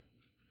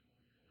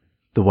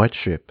The White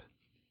Ship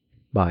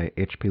by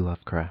H.P.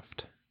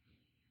 Lovecraft.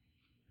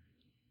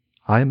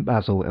 I am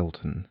Basil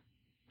Elton,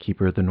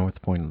 keeper of the North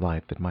Point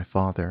light that my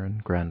father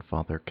and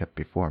grandfather kept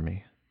before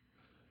me.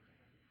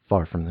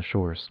 Far from the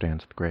shore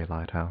stands the grey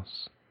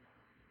lighthouse,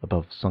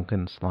 above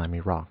sunken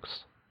slimy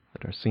rocks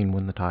that are seen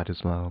when the tide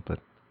is low, but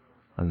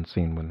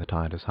unseen when the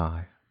tide is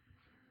high.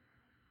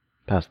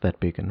 Past that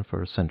beacon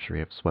for a century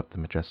have swept the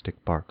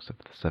majestic barks of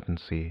the seven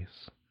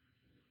seas.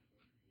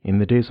 In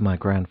the days of my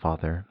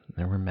grandfather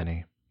there were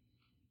many.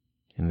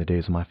 In the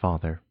days of my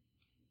father,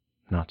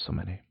 not so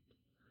many.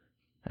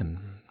 And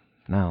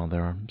now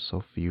there are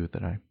so few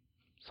that I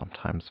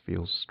sometimes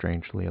feel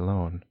strangely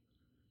alone,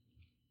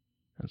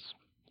 as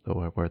though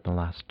I were the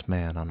last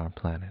man on our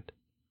planet.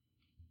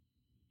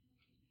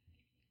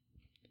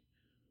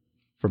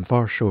 From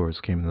far shores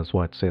came those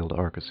white-sailed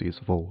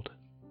argosies of old.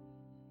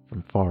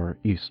 From far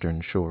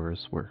eastern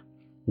shores where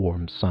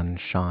warm suns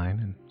shine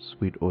and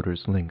sweet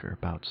odors linger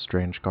about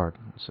strange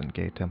gardens and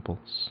gay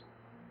temples.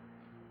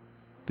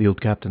 The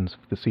old captains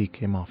of the sea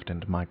came often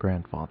to my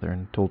grandfather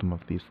and told him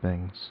of these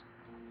things,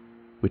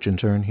 which in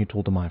turn he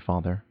told to my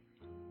father,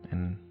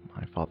 and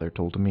my father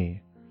told to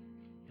me,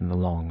 in the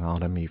long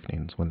autumn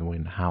evenings when the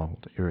wind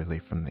howled eerily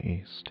from the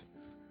east.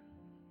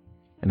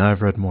 And I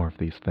have read more of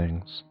these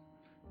things,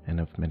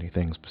 and of many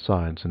things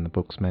besides, in the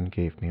books men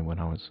gave me when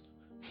I was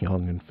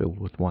young and filled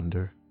with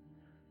wonder.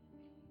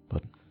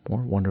 But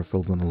more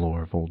wonderful than the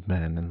lore of old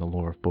men and the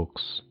lore of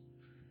books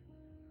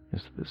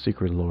is the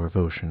secret lore of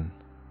ocean.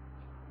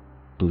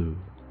 Blue,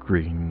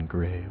 green,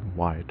 gray,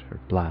 white,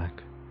 or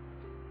black,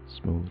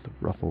 smooth,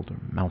 ruffled, or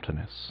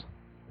mountainous.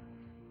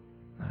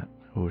 That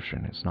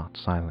ocean is not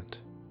silent.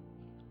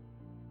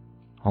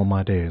 All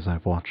my days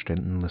I've watched it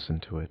and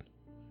listened to it,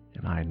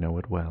 and I know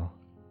it well.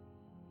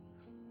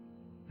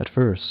 At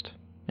first,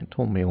 it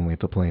told me only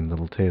the plain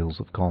little tales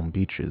of calm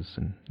beaches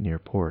and near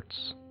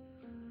ports,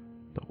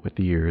 but with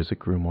the years it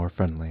grew more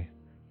friendly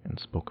and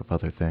spoke of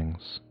other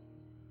things.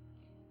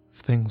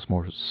 Things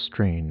more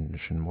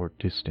strange and more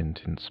distant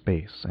in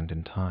space and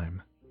in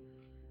time.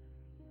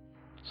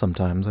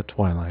 Sometimes at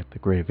twilight the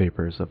gray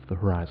vapors of the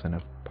horizon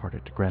have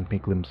parted to grant me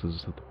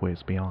glimpses of the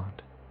ways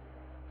beyond.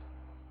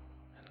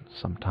 And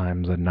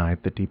sometimes at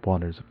night the deep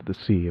waters of the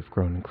sea have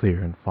grown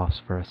clear and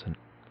phosphorescent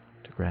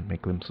to grant me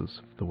glimpses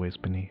of the ways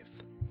beneath.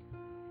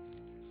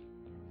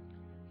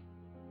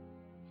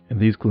 And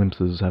these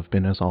glimpses have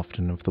been as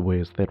often of the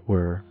ways that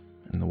were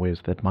and the ways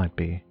that might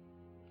be,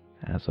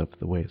 as of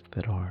the ways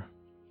that are.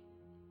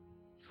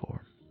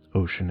 For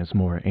ocean is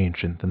more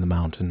ancient than the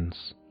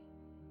mountains,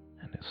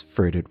 and is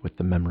freighted with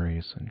the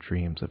memories and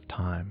dreams of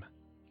time.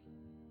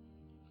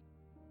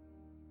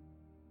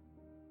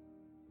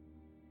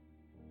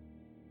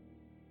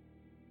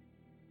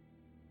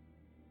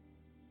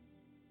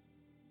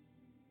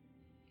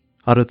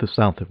 Out of the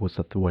south it was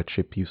that the White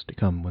Ship used to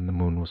come when the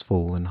moon was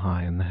full and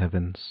high in the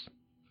heavens.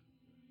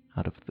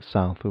 Out of the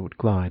south it would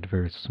glide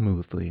very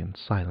smoothly and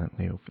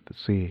silently over the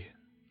sea.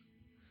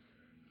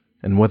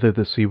 And whether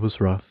the sea was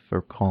rough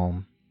or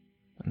calm,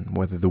 and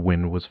whether the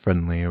wind was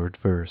friendly or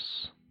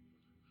adverse,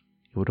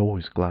 it would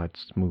always glide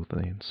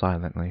smoothly and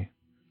silently,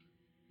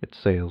 its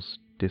sails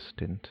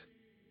distant,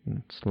 and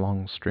its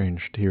long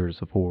strange tiers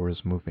of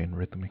oars moving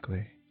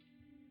rhythmically.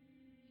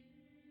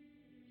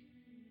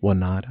 One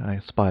night I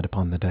espied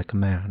upon the deck a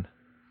man,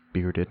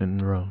 bearded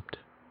and robed,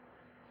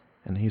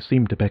 and he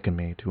seemed to beckon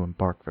me to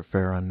embark for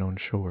fair unknown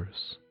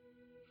shores.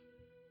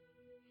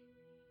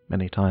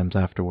 Many times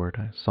afterward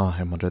I saw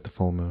him under the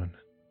full moon,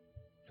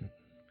 and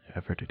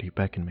ever did he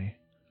beckon me.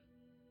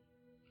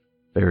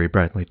 Very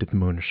brightly did the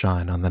moon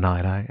shine on the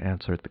night I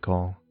answered the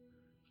call,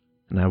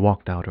 and I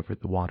walked out over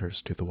the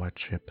waters to the White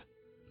Ship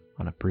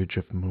on a bridge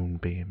of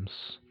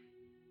moonbeams.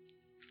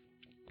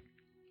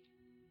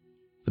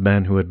 The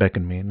man who had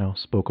beckoned me now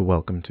spoke a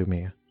welcome to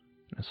me in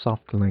a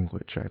soft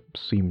language I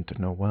seemed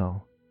to know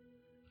well,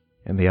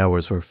 and the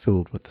hours were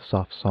filled with the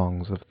soft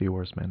songs of the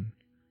oarsmen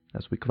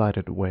as we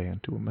glided away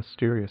into a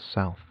mysterious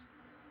south,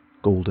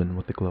 golden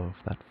with the glow of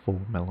that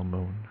full mellow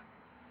moon.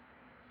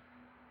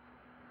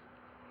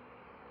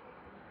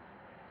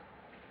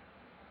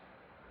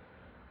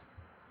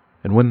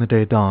 And when the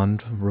day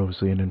dawned,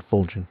 rosy and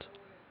effulgent,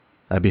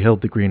 I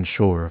beheld the green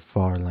shore of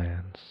far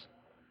lands,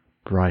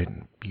 bright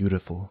and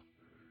beautiful,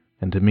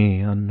 and to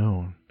me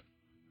unknown.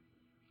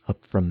 Up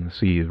from the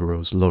sea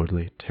rose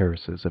lordly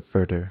terraces of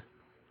verdure,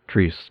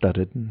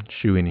 tree-studded, and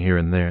shewing here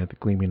and there the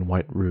gleaming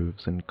white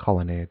roofs and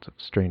colonnades of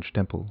strange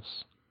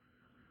temples.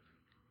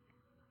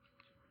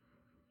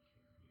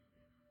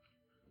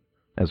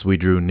 As we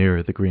drew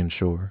nearer the green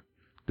shore,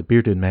 the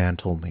bearded man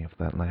told me of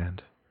that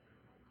land,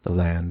 the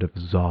land of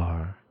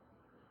Zar,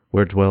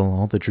 where dwell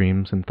all the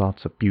dreams and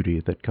thoughts of beauty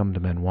that come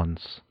to men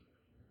once,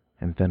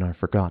 and then are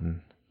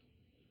forgotten.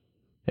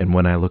 And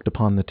when I looked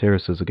upon the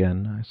terraces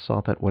again, I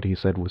saw that what he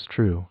said was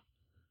true.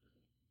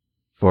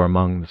 For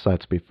among the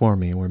sights before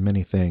me were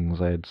many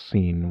things I had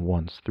seen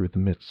once through the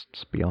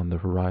mists beyond the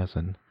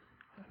horizon,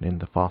 and in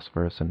the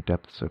phosphorescent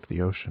depths of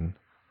the ocean.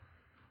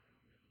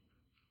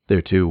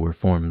 There, too, were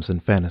forms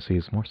and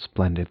fantasies more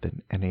splendid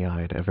than any I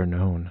had ever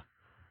known,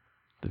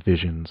 the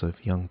visions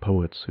of young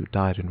poets who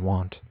died in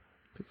want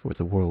before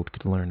the world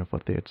could learn of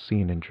what they had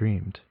seen and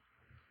dreamed.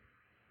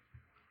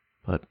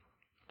 But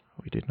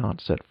we did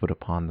not set foot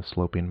upon the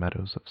sloping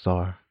meadows of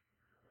Zar,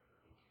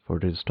 for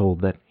it is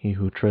told that he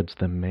who treads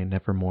them may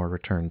never more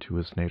return to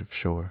his native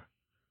shore.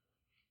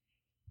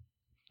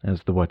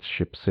 As the white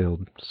ship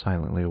sailed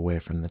silently away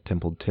from the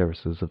templed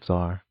terraces of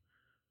Zar,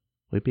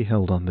 we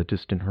beheld on the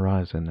distant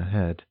horizon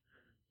ahead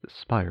the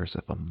spires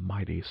of a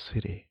mighty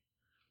city.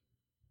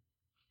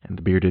 And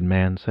the bearded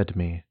man said to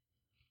me,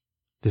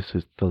 "This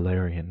is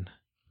Thalarion,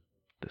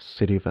 the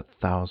city of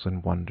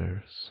 1,000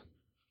 wonders,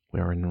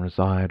 wherein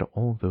reside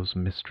all those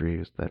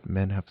mysteries that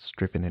men have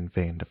striven in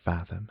vain to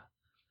fathom."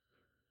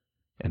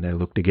 And I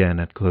looked again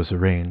at closer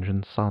range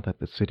and saw that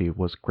the city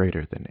was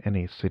greater than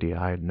any city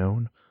I had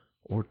known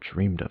or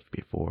dreamed of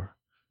before.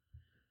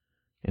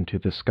 Into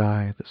the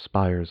sky the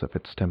spires of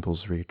its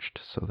temples reached,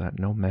 so that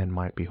no man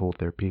might behold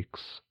their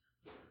peaks.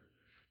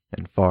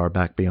 And far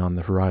back beyond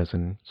the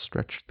horizon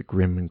stretched the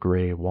grim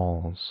gray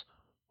walls,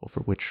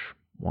 over which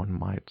one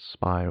might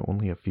spy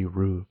only a few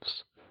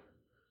roofs,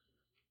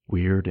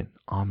 weird and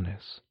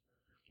ominous,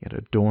 yet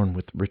adorned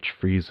with rich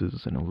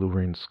friezes and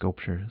alluring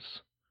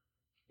sculptures.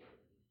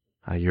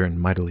 I yearned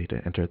mightily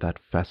to enter that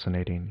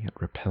fascinating yet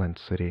repellent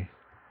city,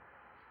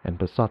 and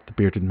besought the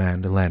bearded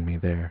man to land me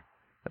there,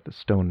 at the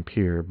stone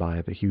pier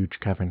by the huge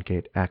cavern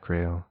gate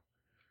Acrail.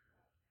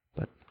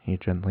 But he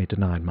gently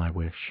denied my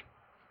wish,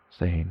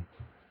 saying,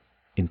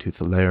 "Into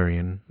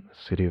Thalarion, the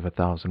city of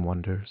 1,000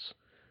 wonders,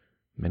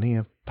 many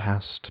have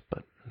passed,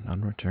 but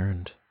none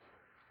returned.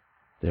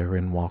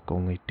 Therein walk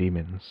only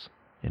demons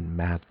and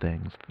mad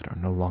things that are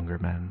no longer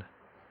men,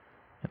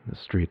 and the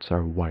streets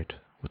are white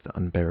with the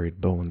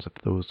unburied bones of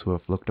those who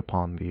have looked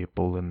upon the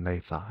Ebolan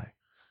Lathai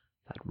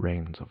that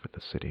reigns over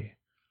the city."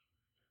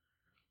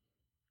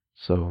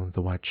 So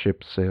the white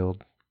ship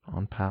sailed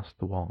on past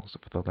the walls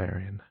of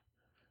Thalarion,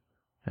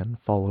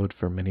 and followed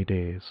for many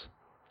days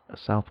a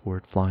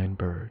southward flying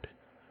bird,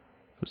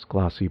 whose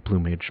glossy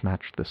plumage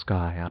matched the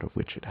sky out of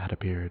which it had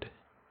appeared.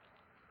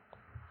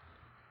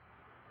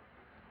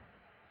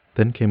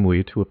 Then came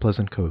we to a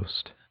pleasant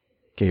coast,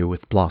 gay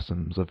with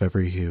blossoms of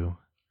every hue,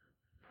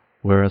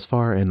 where as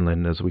far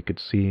inland as we could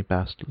see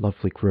vast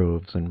lovely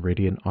groves and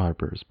radiant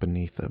arbors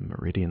beneath a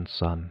meridian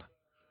sun.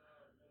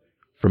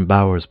 From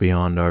bowers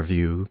beyond our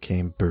view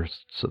came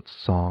bursts of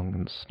song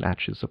and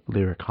snatches of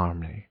lyric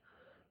harmony,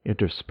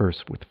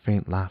 interspersed with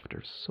faint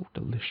laughter so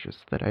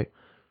delicious that I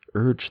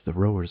urged the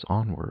rowers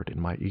onward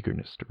in my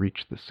eagerness to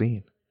reach the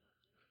scene.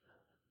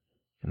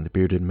 And the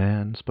bearded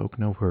man spoke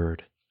no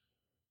word,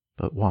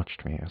 but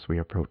watched me as we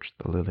approached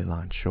the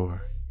lily-lined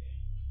shore.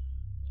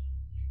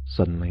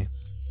 Suddenly,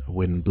 a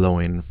wind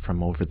blowing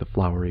from over the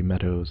flowery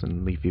meadows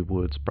and leafy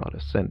woods brought a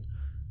scent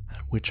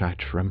at which I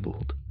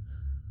trembled.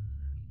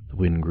 The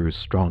wind grew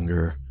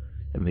stronger,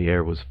 and the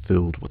air was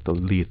filled with the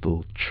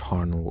lethal,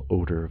 charnel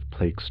odor of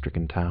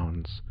plague-stricken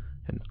towns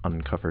and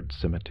uncovered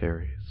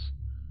cemeteries.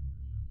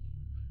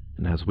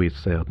 And as we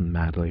sailed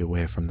madly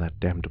away from that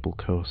damnable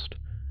coast,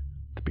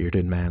 the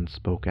bearded man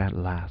spoke at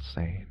last,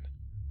 saying,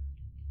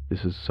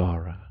 "This is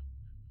Zara,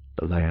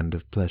 the land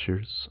of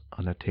pleasures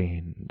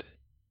unattained."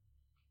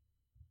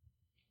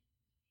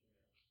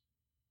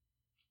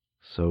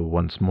 So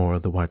once more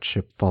the white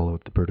ship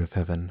followed the bird of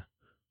heaven,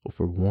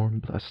 over warm,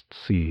 blessed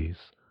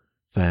seas,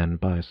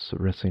 fanned by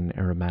caressing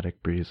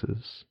aromatic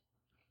breezes.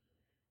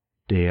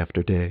 Day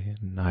after day,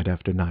 night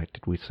after night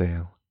did we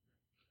sail,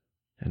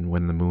 and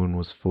when the moon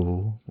was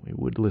full we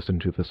would listen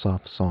to the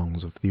soft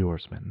songs of the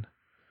oarsmen,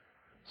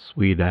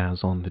 sweet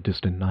as on the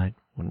distant night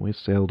when we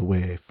sailed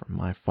away from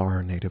my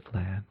far native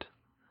land.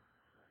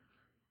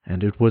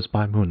 And it was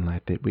by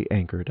moonlight that we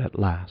anchored at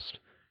last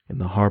in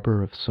the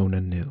harbor of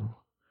Sona Nil,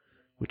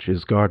 which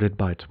is guarded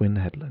by twin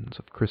headlands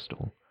of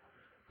crystal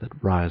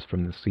that rise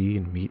from the sea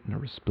and meet in a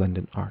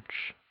resplendent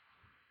arch.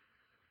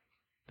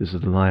 This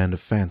is the land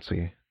of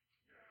fancy,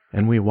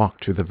 and we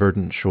walked to the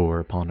verdant shore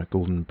upon a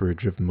golden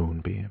bridge of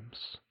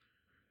moonbeams.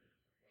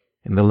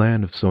 In the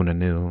land of Sona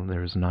Nil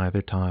there is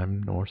neither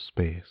time nor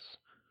space,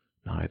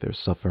 neither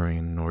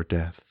suffering nor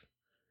death,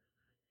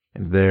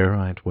 and there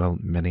I dwelt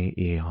many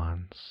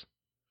eons.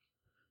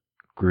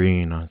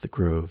 Green are the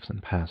groves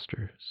and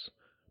pastures,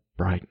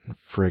 bright and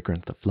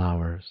fragrant the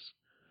flowers,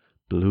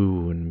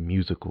 blue and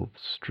musical the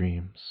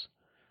streams,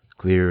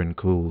 clear and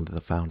cool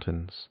the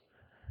fountains,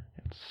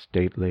 and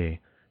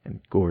stately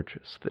and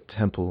gorgeous the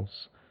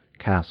temples,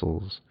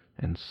 castles,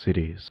 and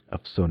cities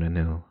of Sona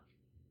Nil.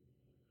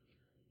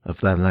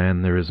 Of that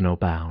land there is no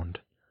bound,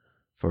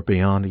 for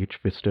beyond each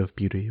vista of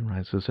beauty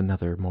rises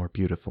another more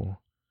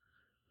beautiful.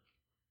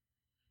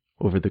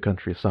 Over the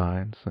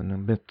countrysides and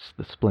amidst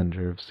the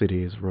splendor of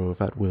cities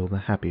rove at will the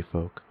happy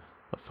folk,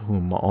 of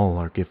whom all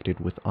are gifted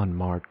with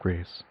unmarred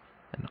grace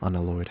and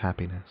unalloyed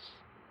happiness.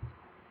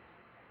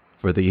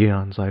 For the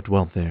eons I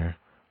dwelt there,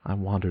 I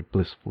wandered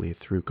blissfully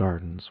through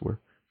gardens where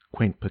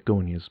quaint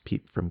begonias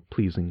peep from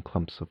pleasing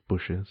clumps of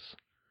bushes,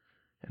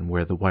 and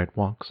where the white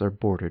walks are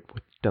bordered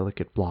with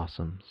delicate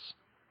blossoms.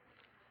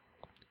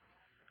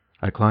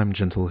 I climbed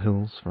gentle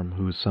hills from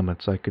whose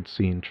summits I could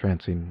see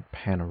entrancing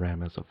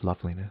panoramas of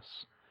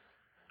loveliness,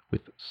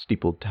 with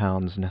steepled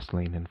towns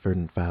nestling in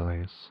verdant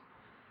valleys,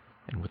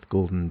 and with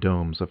golden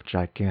domes of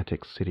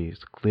gigantic cities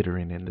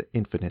glittering in the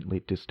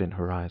infinitely distant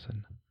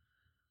horizon.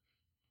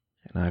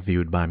 And I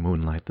viewed by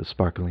moonlight the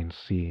sparkling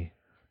sea,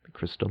 the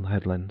crystal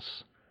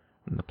headlands,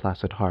 and the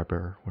placid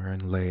harbor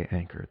wherein lay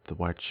anchored the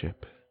white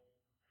ship.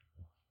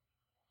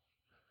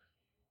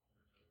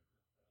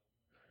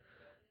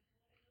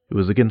 It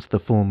was against the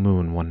full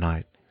moon one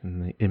night in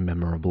the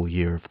immemorable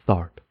year of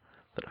Tharp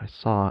that I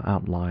saw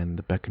outlined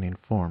the beckoning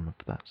form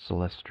of that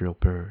celestial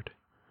bird,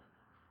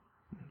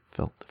 and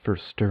felt the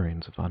first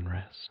stirrings of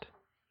unrest.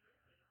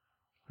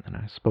 Then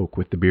I spoke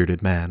with the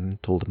bearded man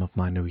and told him of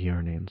my new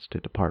yearnings to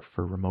depart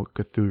for remote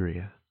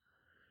Cathuria,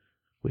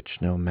 which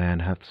no man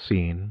hath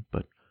seen,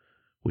 but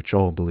which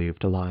all believe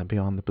to lie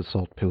beyond the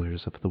basalt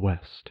pillars of the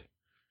west.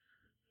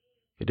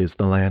 It is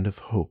the land of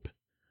hope,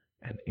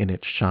 and in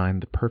it shine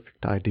the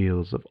perfect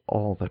ideals of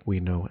all that we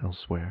know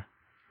elsewhere,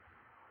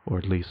 or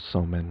at least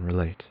so men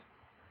relate.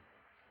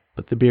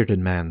 But the bearded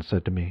man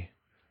said to me,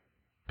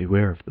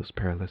 "Beware of those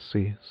perilous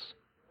seas,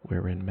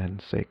 wherein men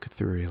say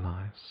Cathuria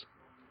lies.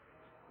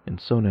 In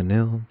Sona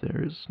Nil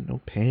there is no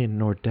pain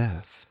nor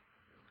death,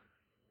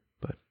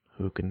 but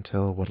who can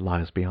tell what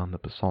lies beyond the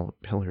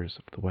basalt pillars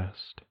of the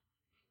west?"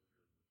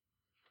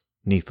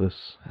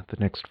 Neathless, at the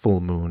next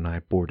full moon I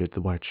boarded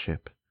the white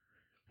ship,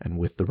 and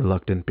with the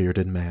reluctant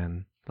bearded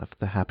man left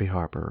the happy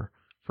harbor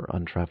for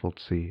untraveled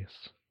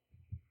seas.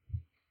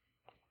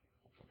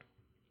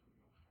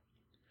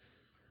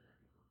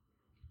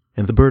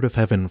 And the bird of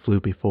heaven flew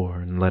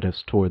before and led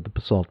us toward the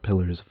basalt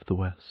pillars of the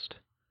west.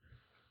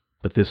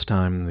 But this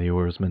time the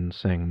oarsmen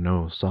sang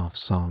no soft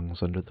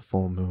songs under the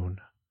full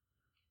moon.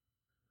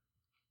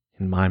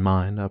 In my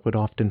mind I would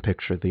often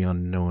picture the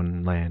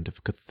unknown land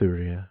of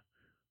Cathuria,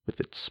 with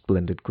its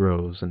splendid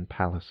groves and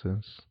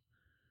palaces,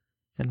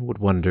 and would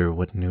wonder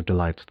what new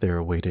delights there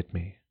awaited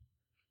me.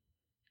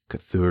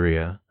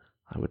 Cathuria,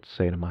 I would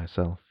say to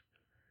myself,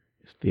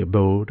 is the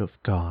abode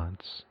of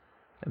gods,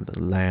 and the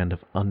land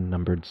of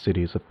unnumbered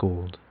cities of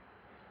gold.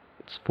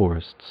 Its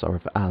forests are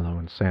of aloe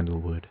and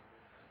sandalwood,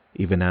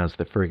 even as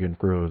the fragrant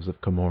groves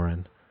of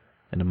Comorin,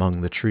 and among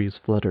the trees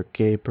flutter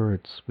gay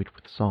birds sweet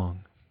with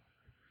song.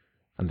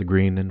 On the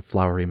green and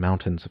flowery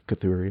mountains of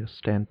Cathuria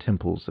stand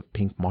temples of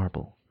pink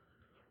marble,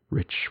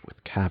 rich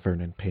with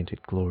cavern and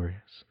painted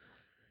glories,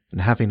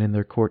 and having in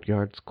their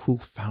courtyards cool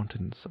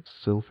fountains of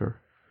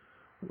silver,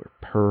 where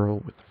purl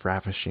with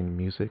ravishing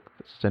music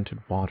the scented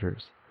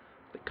waters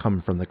that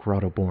come from the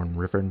grotto-born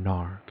river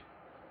Narg.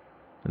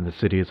 And the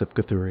cities of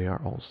Cathuria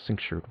are all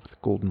cinctured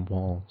with golden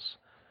walls,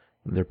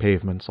 and their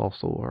pavements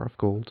also are of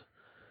gold.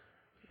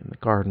 In the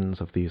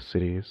gardens of these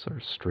cities are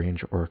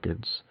strange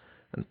orchids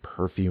and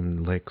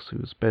perfumed lakes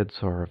whose beds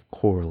are of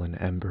coral and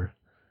amber.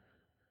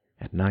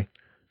 At night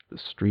the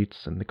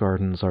streets and the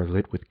gardens are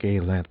lit with gay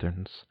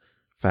lanterns,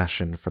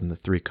 fashioned from the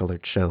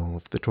three-colored shell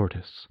of the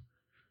tortoise.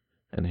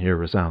 And here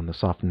resound the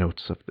soft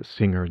notes of the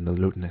singer and the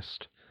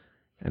lutanist,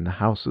 and the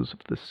houses of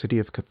the city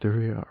of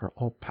Cathuria are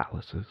all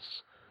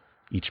palaces,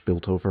 each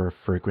built over a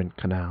fragrant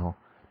canal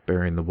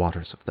bearing the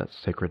waters of that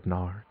sacred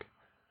Narg.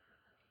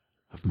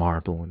 Of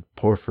marble and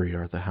porphyry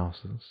are the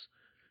houses,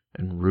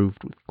 and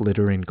roofed with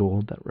glittering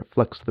gold that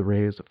reflects the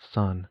rays of the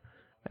sun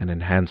and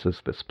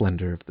enhances the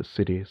splendor of the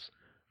cities,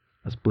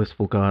 as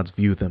blissful gods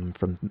view them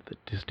from the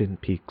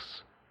distant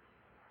peaks.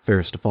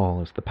 Fairest of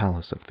all is the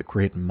palace of the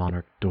great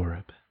monarch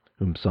Dorib,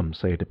 whom some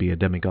say to be a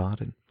demigod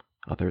and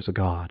others a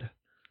god.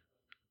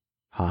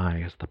 High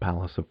is the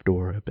palace of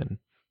Dorib, and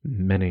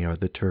many are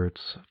the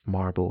turrets of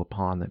marble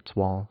upon its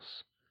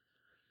walls.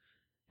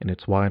 In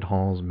its wide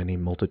halls many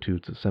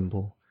multitudes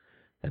assemble,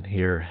 and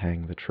here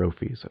hang the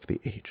trophies of the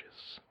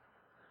ages.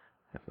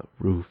 And the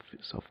roof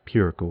is of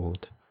pure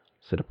gold,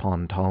 set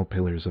upon tall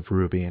pillars of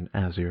ruby and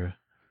azure,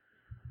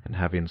 and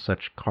having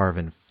such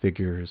carven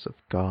figures of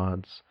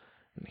gods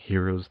and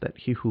heroes that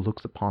he who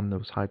looks upon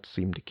those heights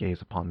seems to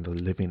gaze upon the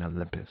living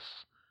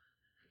Olympus.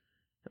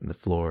 And the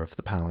floor of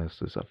the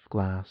palace is of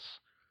glass,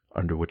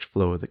 under which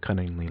flow the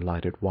cunningly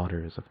lighted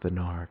waters of the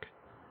Narg,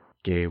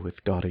 gay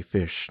with gaudy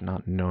fish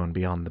not known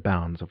beyond the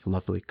bounds of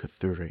lovely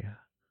Cathuria.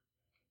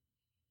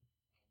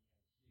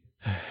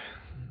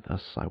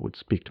 Thus I would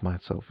speak to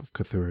myself of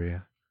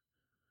Cathuria,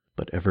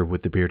 but ever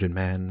would the bearded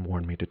man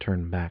warn me to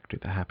turn back to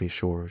the happy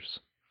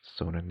shores of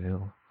Sona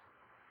Nil.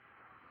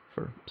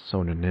 For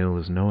Sona Nil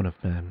is known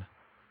of men,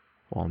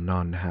 while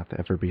none hath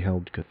ever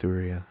beheld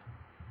Cathuria.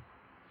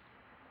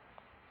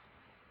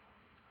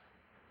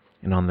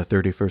 And on the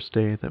 31st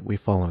day that we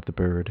followed the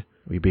bird,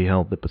 we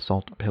beheld the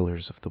basalt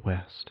pillars of the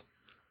west.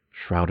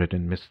 Shrouded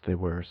in mist they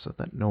were, so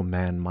that no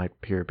man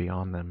might peer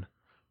beyond them,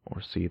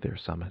 or see their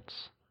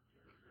summits,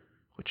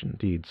 which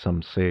indeed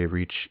some say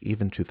reach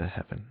even to the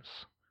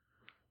heavens.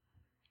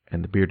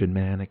 And the bearded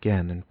man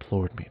again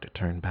implored me to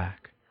turn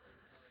back,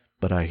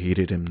 but I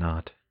heeded him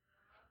not,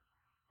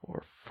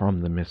 for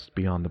from the mist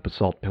beyond the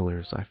basalt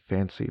pillars I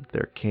fancied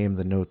there came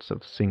the notes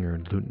of singer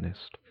and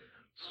lutanist,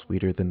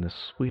 sweeter than the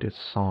sweetest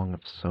song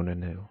of Sona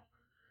Nil,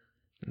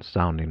 and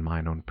sounding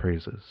mine own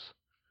praises,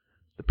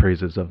 the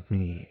praises of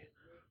me,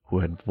 who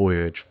had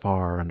voyaged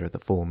far under the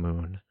full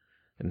moon,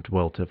 and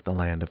dwelt of the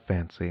land of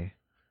fancy.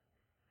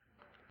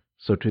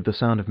 So to the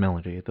sound of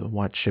melody the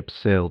white ship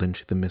sailed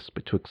into the mist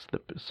betwixt the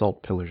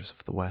basalt pillars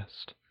of the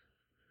west.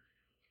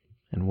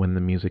 And when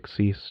the music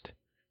ceased,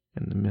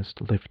 and the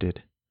mist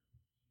lifted,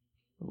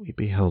 we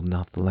beheld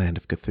not the land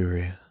of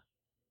Cathuria,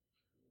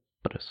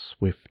 but a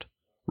swift,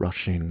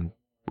 rushing,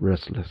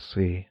 restless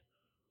sea,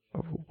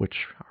 over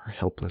which our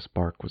helpless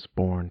bark was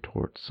borne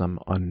towards some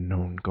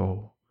unknown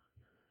goal.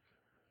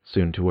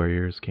 Soon to our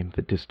ears came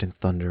the distant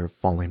thunder of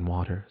falling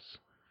waters,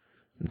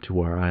 and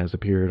to our eyes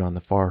appeared on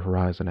the far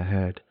horizon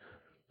ahead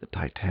the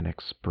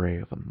titanic spray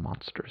of a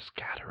monstrous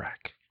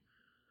cataract,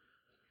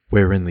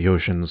 wherein the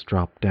oceans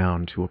dropped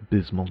down to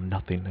abysmal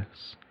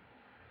nothingness.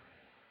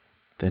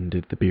 Then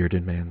did the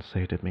bearded man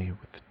say to me,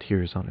 with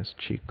tears on his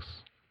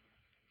cheeks,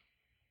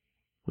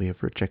 "We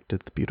have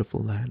rejected the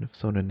beautiful land of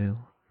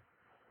Sonanil,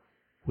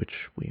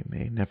 which we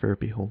may never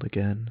behold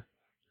again.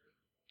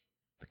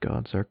 The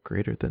gods are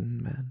greater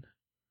than men,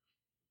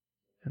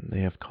 and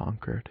they have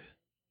conquered."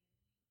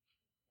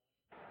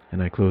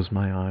 And I closed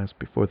my eyes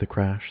before the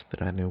crash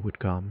that I knew would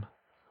come,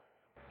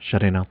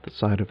 shutting out the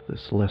sight of the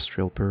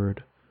celestial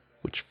bird,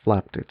 which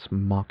flapped its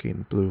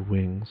mocking blue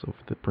wings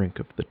over the brink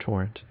of the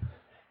torrent.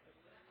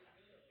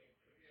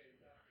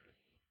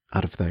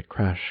 Out of that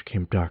crash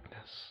came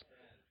darkness,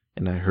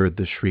 and I heard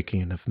the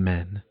shrieking of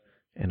men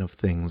and of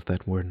things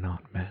that were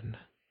not men.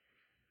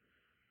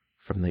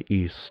 From the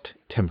east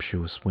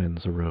tempestuous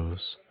winds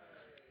arose,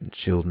 and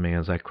chilled me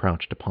as I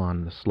crouched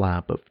upon the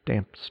slab of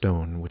damp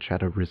stone which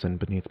had arisen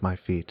beneath my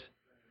feet.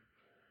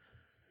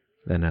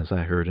 Then, as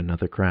I heard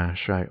another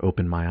crash, I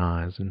opened my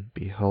eyes and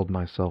beheld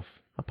myself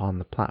upon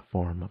the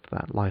platform of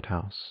that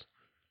lighthouse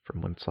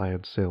from whence I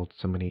had sailed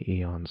so many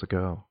eons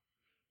ago.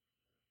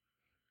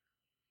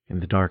 In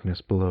the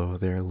darkness below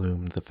there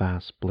loomed the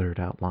vast blurred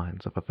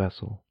outlines of a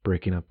vessel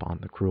breaking up on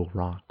the cruel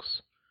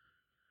rocks,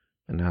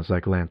 and as I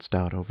glanced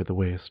out over the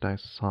waste I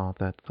saw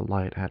that the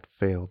light had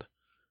failed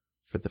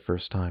for the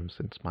first time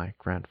since my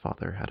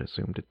grandfather had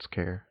assumed its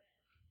care.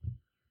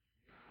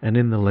 And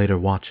in the later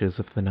watches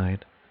of the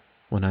night,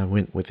 when I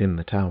went within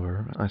the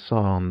tower, I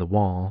saw on the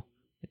wall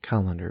a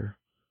calendar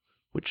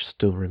which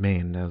still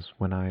remained as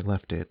when I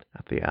left it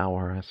at the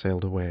hour I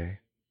sailed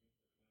away.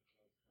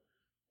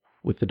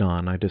 With the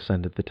dawn I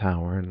descended the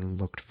tower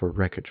and looked for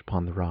wreckage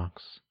upon the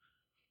rocks,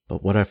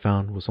 but what I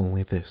found was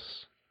only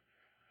this: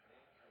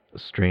 a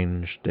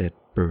strange dead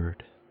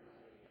bird,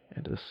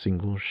 and a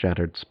single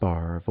shattered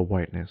spar of a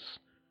whiteness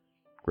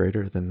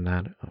greater than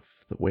that of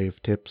the wave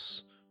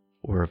tips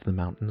or of the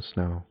mountain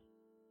snow.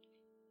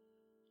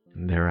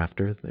 And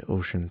thereafter the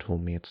ocean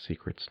told me its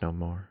secrets no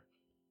more,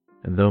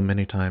 and though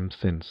many times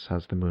since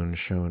has the moon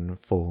shone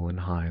full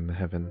and high in the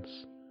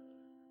heavens,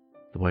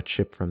 the white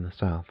ship from the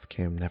south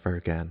came never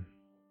again.